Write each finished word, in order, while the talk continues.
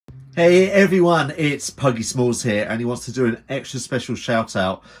Hey everyone, it's Puggy Smalls here, and he wants to do an extra special shout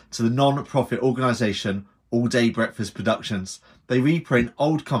out to the non-profit organisation All Day Breakfast Productions. They reprint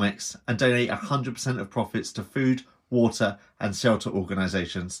old comics and donate 100% of profits to food, water and shelter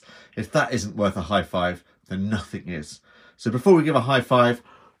organisations. If that isn't worth a high five, then nothing is. So before we give a high five,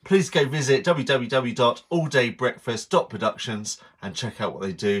 please go visit www.alldaybreakfast.productions and check out what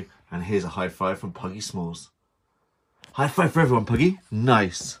they do. And here's a high five from Puggy Smalls. High five for everyone, Puggy.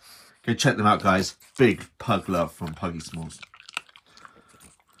 Nice. Go check them out, guys. Big pug love from Puggy Smalls.